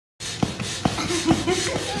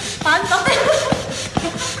Pantok.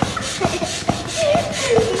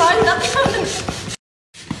 Pantok.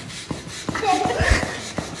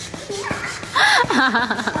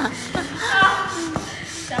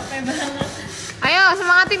 Capek banget. Ayo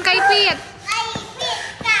semangatin Kak Ipit.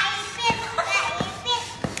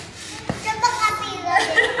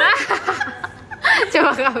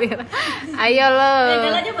 Coba Kamila. Ayo lo.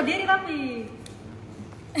 Galanya berdiri tapi.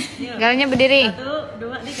 Galanya berdiri. 1,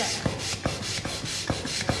 2, 3.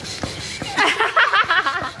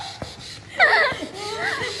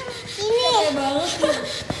 Ini banget.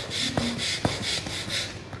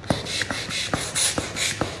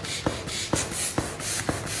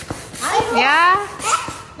 Ya.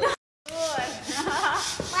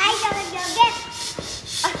 Ayo jangan joget.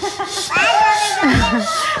 Ayo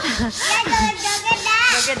jangan joget dah.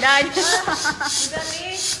 Joget dah. Udah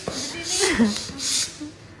nih, di sini.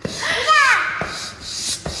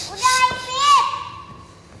 Udah Ipit.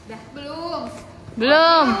 Dah, belum.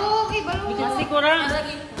 Belum. Masih kurang.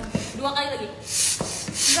 Lagi. 2 kali lagi.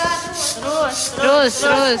 Enggak, Terus.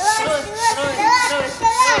 Terus.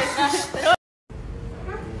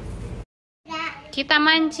 Kita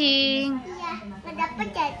mancing. Iya, nggak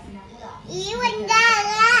dapet ya. Iwan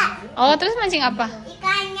Gala. Oh, terus mancing apa?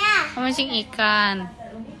 Ikannya. Oh, mancing ikan.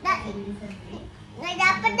 Nggak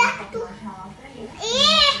dapet dah tuh.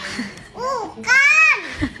 Ih, bukan.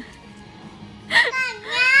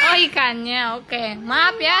 Ikannya. Oh, ikannya. Oke.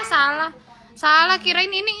 Maaf ya, salah. Salah,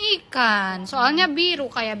 kirain ini ikan. Soalnya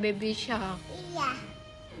biru kayak baby shark. Iya.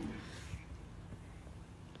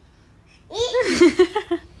 Ih.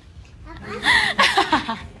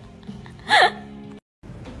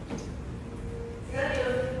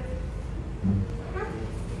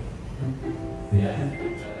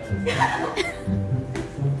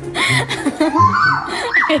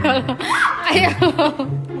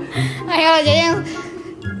 Ayo jadi yang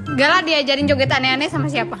Gala diajarin joget aneh-aneh sama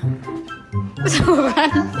siapa? Tuh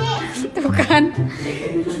kan? Tuh kan?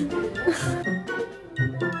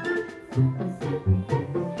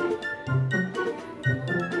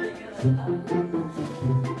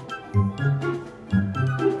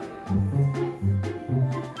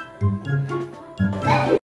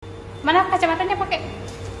 Mana kacamatanya pakai?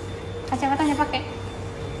 Kacamatanya pakai.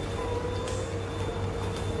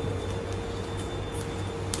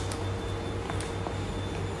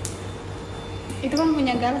 Itu kan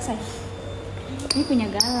punya Gala, say. Ini punya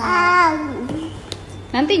Gala.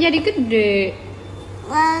 Nanti jadi gede.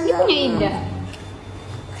 Ini punya Ida.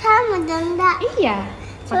 Sama dong, Dak. Iya.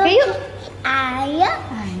 Pakai yuk. Ayo.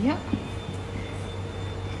 Ayo.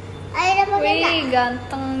 Ayo dah pakai, Dak. Wih,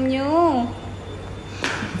 gantengnya.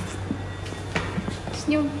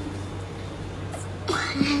 Senyum.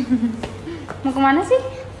 Mau kemana sih?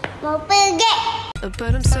 Mau pergi.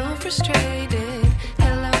 But I'm so frustrated.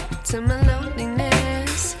 Hello to my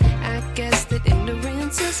loneliness. I guess that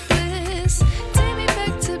ignorance is bliss. Take me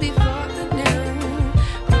back to before the noon.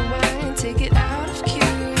 Rewind, take it out of cue.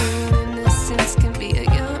 Innocence can be a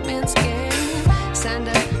young man's game. Signed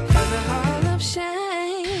up for the hall of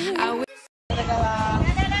shame. I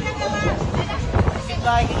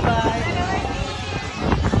Goodbye.